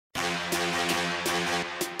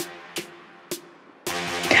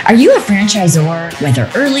Are you a franchisor,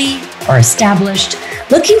 whether early or established,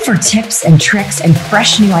 looking for tips and tricks and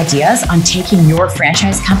fresh new ideas on taking your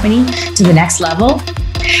franchise company to the next level?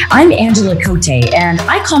 I'm Angela Cote, and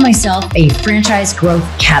I call myself a franchise growth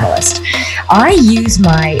catalyst. I use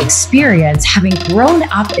my experience having grown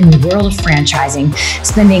up in the world of franchising,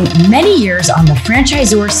 spending many years on the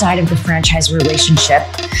franchisor side of the franchise relationship,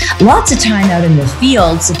 lots of time out in the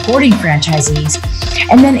field supporting franchisees,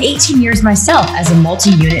 and then 18 years myself as a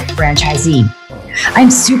multi-unit franchisee.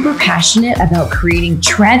 I'm super passionate about creating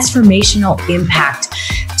transformational impact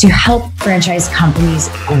to help franchise companies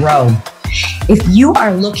grow. If you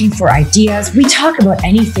are looking for ideas, we talk about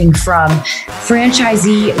anything from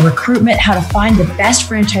franchisee recruitment, how to find the best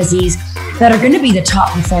franchisees that are going to be the top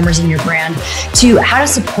performers in your brand, to how to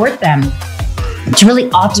support them to really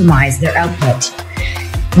optimize their output.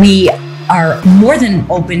 We are more than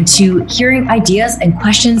open to hearing ideas and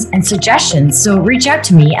questions and suggestions. So reach out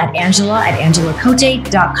to me at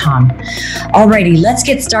angela@angelacote.com. Alrighty, let's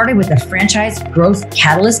get started with the Franchise Growth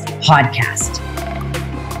Catalyst podcast.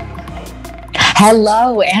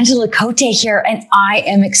 Hello, Angela Cote here, and I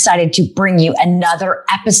am excited to bring you another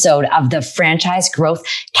episode of the Franchise Growth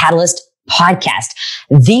Catalyst podcast,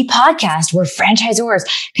 the podcast where franchisors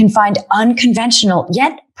can find unconventional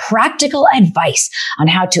yet practical advice on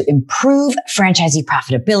how to improve franchisee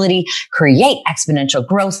profitability, create exponential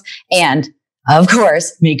growth, and, of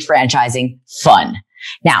course, make franchising fun.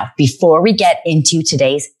 Now, before we get into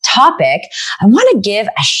today's topic, I want to give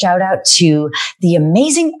a shout out to the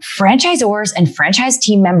amazing franchisors and franchise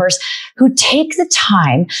team members who take the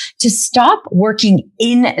time to stop working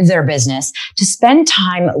in their business to spend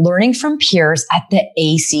time learning from peers at the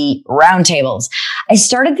AC roundtables. I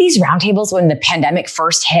started these roundtables when the pandemic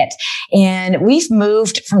first hit, and we've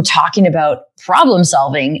moved from talking about problem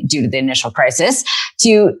solving due to the initial crisis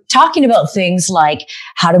to talking about things like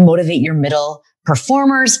how to motivate your middle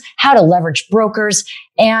performers, how to leverage brokers,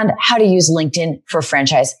 and how to use LinkedIn for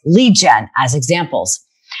franchise lead gen as examples.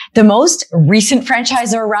 The most recent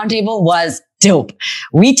franchisor roundtable was dope.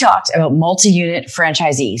 We talked about multi-unit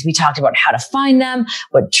franchisees. We talked about how to find them,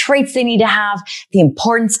 what traits they need to have, the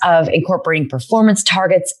importance of incorporating performance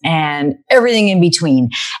targets, and everything in between.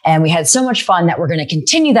 And we had so much fun that we're going to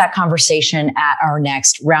continue that conversation at our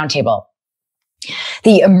next roundtable.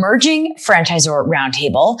 The Emerging Franchisor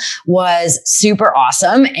Roundtable was super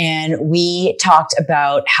awesome, and we talked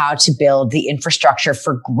about how to build the infrastructure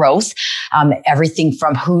for growth, everything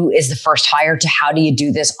from who is the first hire to how do you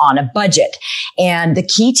do this on a budget. And the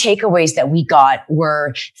key takeaways that we got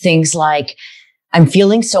were things like, I'm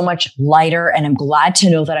feeling so much lighter, and I'm glad to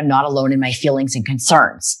know that I'm not alone in my feelings and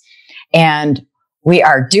concerns. And we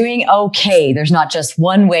are doing okay. There's not just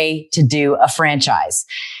one way to do a franchise.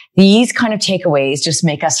 These kind of takeaways just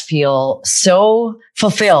make us feel so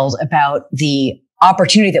fulfilled about the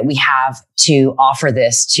opportunity that we have to offer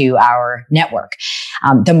this to our network.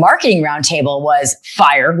 The marketing roundtable was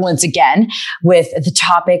fire once again, with the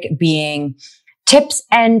topic being tips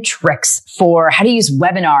and tricks for how to use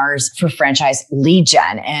webinars for franchise lead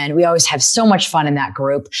gen. And we always have so much fun in that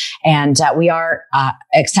group. And we are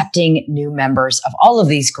accepting new members of all of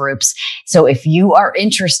these groups. So if you are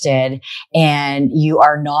interested and you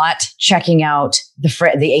are not checking out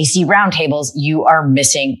the AC roundtables, you are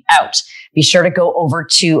missing out. Be sure to go over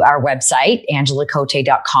to our website,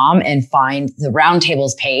 angelacote.com, and find the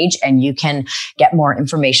roundtables page, and you can get more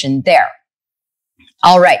information there.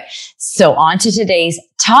 All right. So on to today's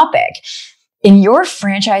topic. In your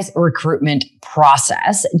franchise recruitment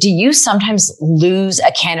process, do you sometimes lose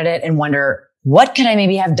a candidate and wonder, what could I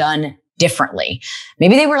maybe have done differently?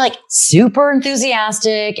 Maybe they were like super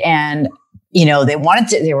enthusiastic and they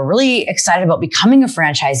were really excited about becoming a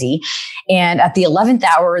franchisee. And at the 11th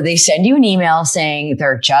hour, they send you an email saying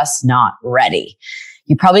they're just not ready.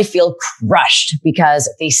 You probably feel crushed because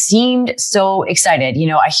they seemed so excited.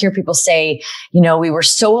 I hear people say, we were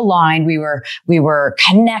so aligned, we were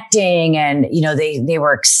connecting, and, they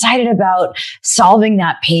were excited about solving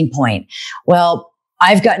that pain point. Well,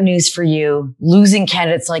 I've got news for you. Losing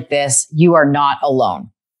candidates like this, you are not alone.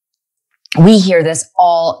 We hear this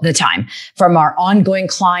all the time from our ongoing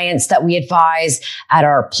clients that we advise at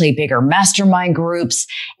our Play Bigger mastermind groups,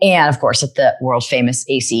 and of course at the world famous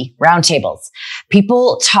AC roundtables.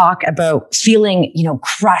 People talk about feeling,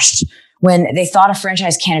 crushed when they thought a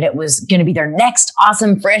franchise candidate was going to be their next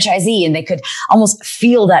awesome franchisee, and they could almost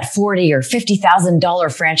feel that $40,000 or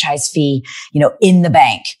 $50,000 franchise fee, in the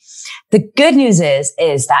bank. The good news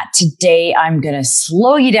is that today I'm going to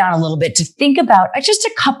slow you down a little bit to think about just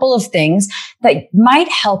a couple of things that might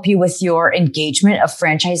help you with your engagement of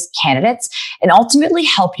franchise candidates and ultimately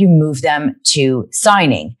help you move them to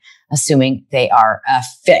signing. assuming they are a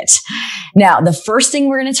fit. Now, the first thing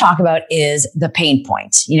we're going to talk about is the pain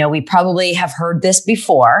point. We probably have heard this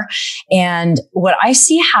before. And what I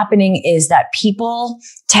see happening is that people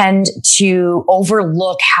tend to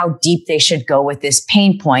overlook how deep they should go with this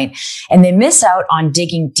pain point, and they miss out on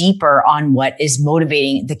digging deeper on what is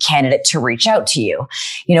motivating the candidate to reach out to you.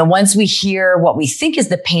 Once we hear what we think is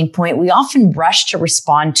the pain point, we often rush to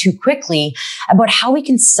respond too quickly about how we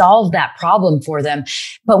can solve that problem for them.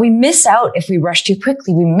 But we miss out, if we rush too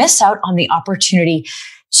quickly, we miss out on the opportunity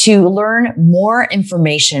to learn more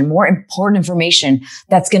information, more important information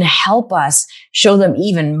that's going to help us show them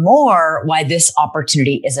even more why this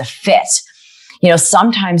opportunity is a fit.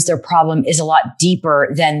 Sometimes their problem is a lot deeper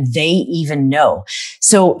than they even know.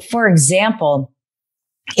 So, for example,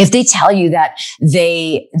 if they tell you that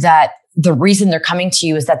the reason they're coming to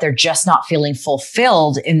you is that they're just not feeling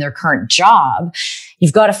fulfilled in their current job,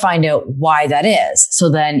 you've got to find out why that is. So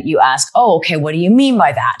then you ask, oh, okay, what do you mean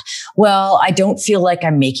by that? Well, I don't feel like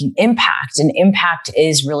I'm making impact, and impact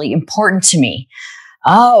is really important to me.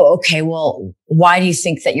 Oh, okay. Well, why do you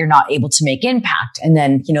think that you're not able to make impact? And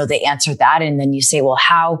then, they answer that. And then you say, well,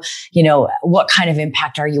 how, what kind of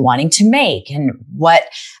impact are you wanting to make? And what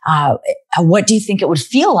do you think it would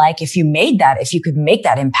feel like if you could make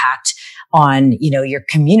that impact on, your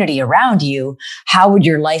community around you? How would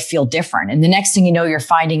your life feel different? And the next thing you know, you're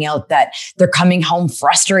finding out that they're coming home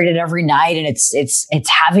frustrated every night, and it's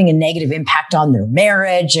having a negative impact on their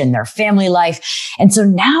marriage and their family life. And so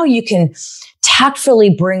now you can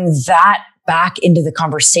tactfully bring that back into the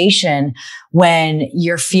conversation when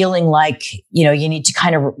you're feeling like, you need to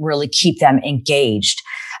kind of really keep them engaged.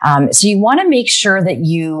 So you want to make sure that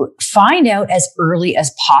you find out as early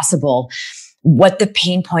as possible what the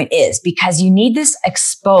pain point is, because you need this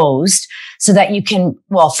exposed so that you can,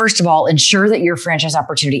 well, first of all, ensure that your franchise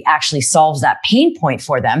opportunity actually solves that pain point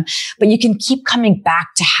for them, but you can keep coming back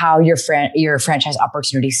to how your franchise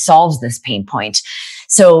opportunity solves this pain point.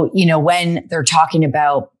 So, when they're talking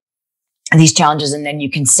about these challenges, and then you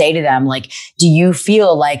can say to them, like, do you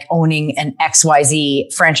feel like owning an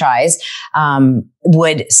XYZ franchise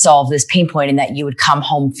would solve this pain point, and that you would come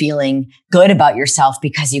home feeling good about yourself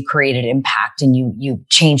because you created impact and you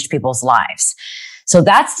changed people's lives? So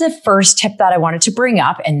that's the first tip that I wanted to bring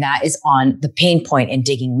up. And that is on the pain point and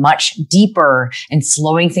digging much deeper and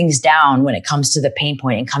slowing things down when it comes to the pain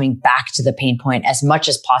point and coming back to the pain point as much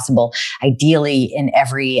as possible, ideally in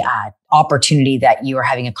every opportunity that you are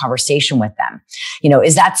having a conversation with them.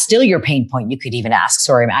 Is that still your pain point? You could even ask,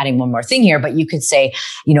 sorry, I'm adding one more thing here, but you could say,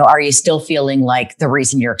 are you still feeling like the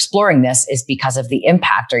reason you're exploring this is because of the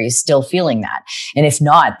impact? Are you still feeling that? And if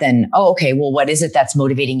not, then, okay, well, what is it that's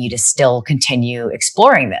motivating you to still continue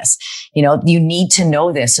exploring this? You need to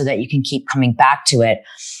know this so that you can keep coming back to it,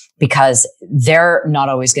 because they're not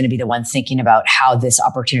always going to be the one thinking about how this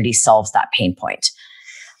opportunity solves that pain point.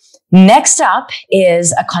 Next up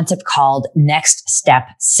is a concept called next step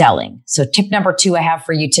selling. So tip number 2 I have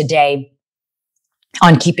for you today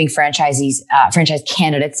on keeping franchise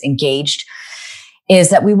candidates engaged is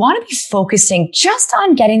that we want to be focusing just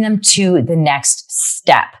on getting them to the next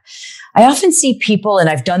step. I often see people, and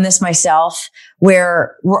I've done this myself,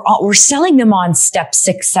 where we're selling them on step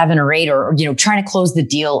 6, 7, or 8, or trying to close the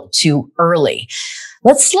deal too early.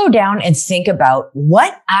 Let's slow down and think about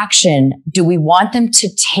what action do we want them to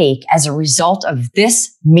take as a result of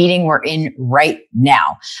this meeting we're in right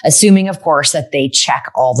now, assuming, of course, that they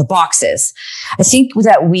check all the boxes. I think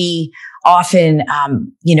that we often,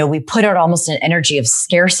 we put out almost an energy of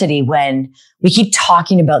scarcity when we keep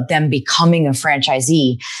talking about them becoming a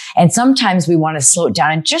franchisee. And sometimes we want to slow it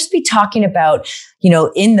down and just be talking about,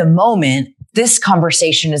 in the moment, this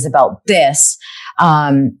conversation is about this.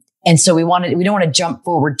 And so we don't want to jump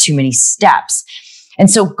forward too many steps.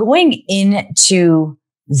 And so going into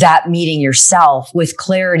that meeting yourself with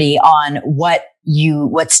clarity on what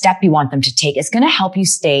step you want them to take is going to help you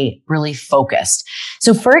stay really focused.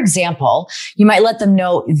 So for example, you might let them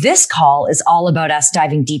know this call is all about us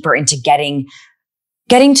diving deeper into getting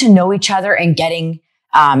to know each other and getting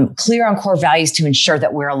clear on core values to ensure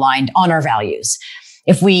that we're aligned on our values.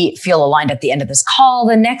 If we feel aligned at the end of this call,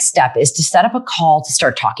 the next step is to set up a call to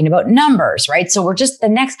start talking about numbers, right? So the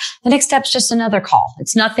next step's just another call.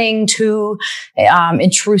 It's nothing too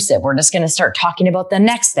intrusive. We're just going to start talking about the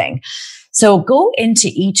next thing. So go into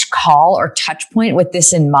each call or touch point with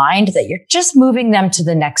this in mind, that you're just moving them to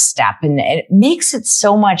the next step. And it makes it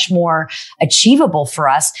so much more achievable for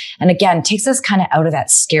us. And again, takes us kind of out of that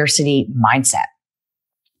scarcity mindset.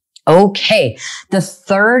 Okay. The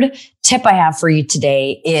third tip I have for you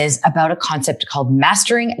today is about a concept called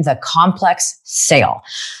mastering the complex sale.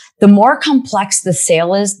 The more complex the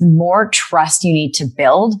sale is, the more trust you need to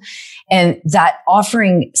build. And that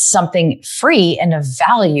offering something free and of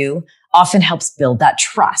value often helps build that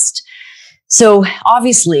trust. So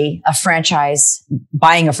obviously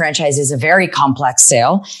buying a franchise is a very complex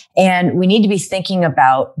sale, and we need to be thinking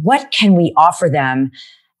about what can we offer them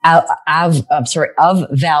of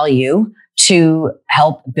value to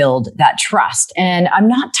help build that trust. And I'm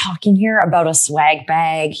not talking here about a swag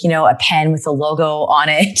bag, a pen with a logo on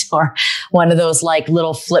it, or one of those like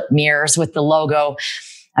little flip mirrors with the logo.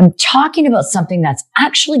 I'm talking about something that's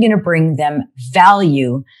actually going to bring them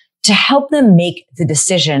value to help them make the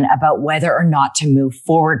decision about whether or not to move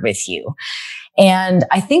forward with you. And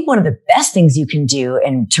I think one of the best things you can do,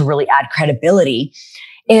 and to really add credibility,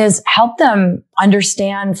 is help them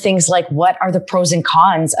understand things like, what are the pros and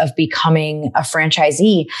cons of becoming a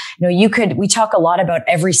franchisee? We talk a lot about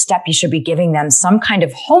every step you should be giving them some kind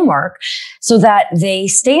of homework so that they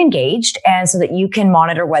stay engaged, and so that you can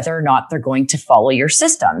monitor whether or not they're going to follow your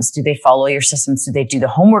systems. Do they follow your systems? Do they do the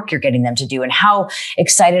homework you're getting them to do? And how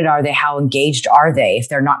excited are they? How engaged are they?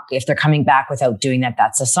 If they're coming back without doing that,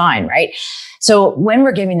 that's a sign, right? So when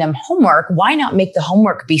we're giving them homework, why not make the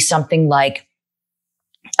homework be something like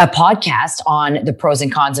a podcast on the pros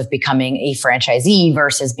and cons of becoming a franchisee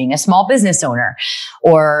versus being a small business owner,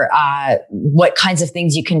 or what kinds of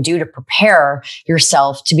things you can do to prepare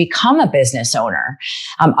yourself to become a business owner.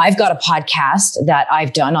 I've got a podcast that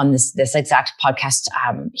I've done on this exact podcast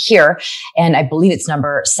here, and I believe it's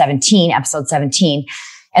episode 17.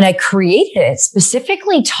 And I created it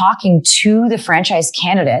specifically talking to the franchise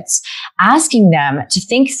candidates, asking them to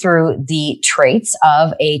think through the traits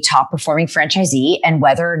of a top performing franchisee and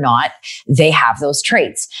whether or not they have those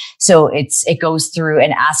traits. So it goes through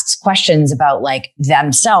and asks questions about like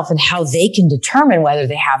themselves and how they can determine whether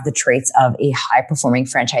they have the traits of a high performing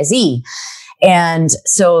franchisee. And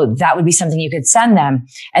so that would be something you could send them,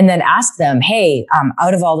 and then ask them, hey,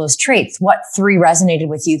 out of all those traits, what 3 resonated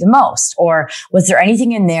with you the most? Or was there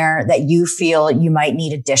anything in there that you feel you might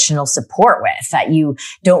need additional support with, that you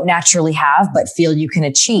don't naturally have, but feel you can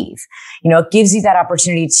achieve? It gives you that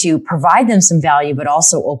opportunity to provide them some value, but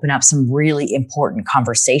also open up some really important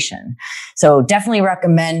conversation. So definitely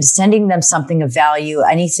recommend sending them something of value,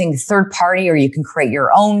 anything third party, or you can create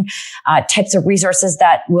your own types of resources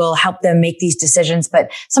that will help them make these decisions.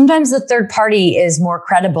 But sometimes the third party is more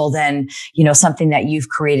credible than, something that you've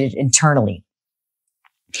created internally.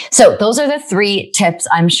 So those are the 3 tips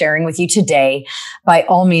I'm sharing with you today. By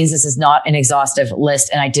all means, this is not an exhaustive list,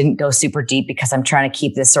 and I didn't go super deep because I'm trying to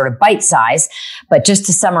keep this sort of bite size. But just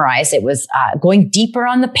to summarize, it was going deeper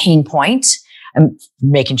on the pain point and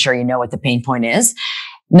making sure you know what the pain point is.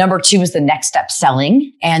 Number 2 is the next step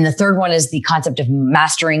selling. And the third one is the concept of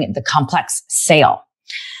mastering the complex sale.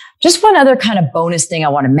 Just one other kind of bonus thing I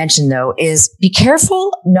want to mention, though, is be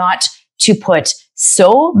careful not to put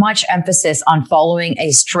so much emphasis on following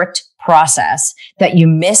a strict process that you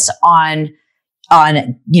miss on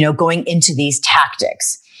going into these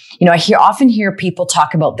tactics. I often hear people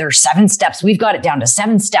talk about their 7 steps. We've got it down to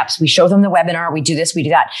 7 steps. We show them the webinar. We do this, we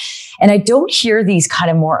do that. And I don't hear these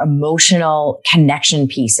kind of more emotional connection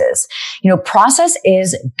pieces. Process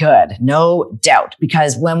is good, no doubt,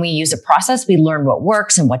 because when we use a process, we learn what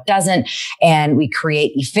works and what doesn't, and we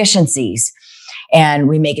create efficiencies. And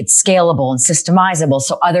we make it scalable and systemizable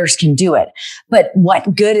so others can do it. But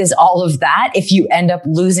what good is all of that if you end up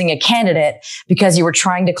losing a candidate because you were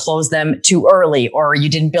trying to close them too early, or you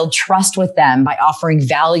didn't build trust with them by offering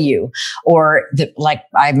value, or like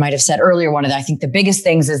I might have said earlier, I think the biggest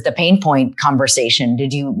things is the pain point conversation.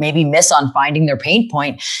 Did you maybe miss on finding their pain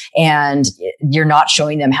point, and you're not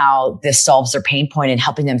showing them how this solves their pain point and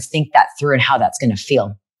helping them think that through and how that's going to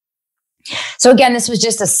feel? So again, this was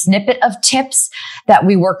just a snippet of tips that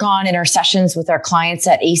we work on in our sessions with our clients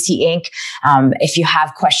at AC Inc. If you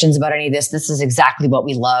have questions about any of this, this is exactly what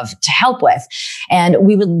we love to help with. And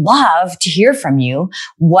we would love to hear from you.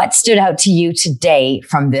 What stood out to you today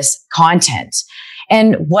from this content?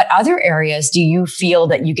 And what other areas do you feel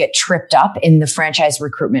that you get tripped up in the franchise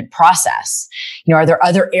recruitment process? Are there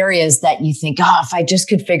other areas that you think, if I just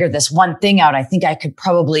could figure this one thing out, I think I could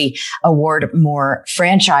probably award more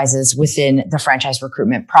franchises within the franchise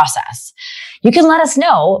recruitment process? You can let us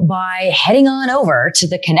know by heading on over to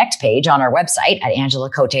the Connect page on our website at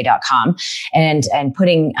angelacote.com and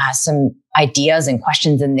putting some ideas and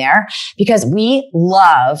questions in there, because we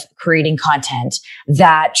love creating content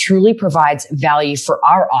that truly provides value for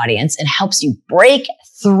our audience and helps you break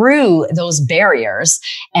through those barriers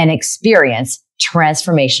and experience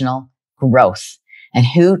transformational growth. And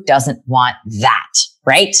who doesn't want that,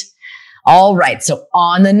 right? All right. So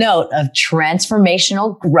on the note of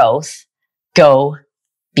transformational growth, go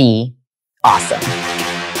be awesome.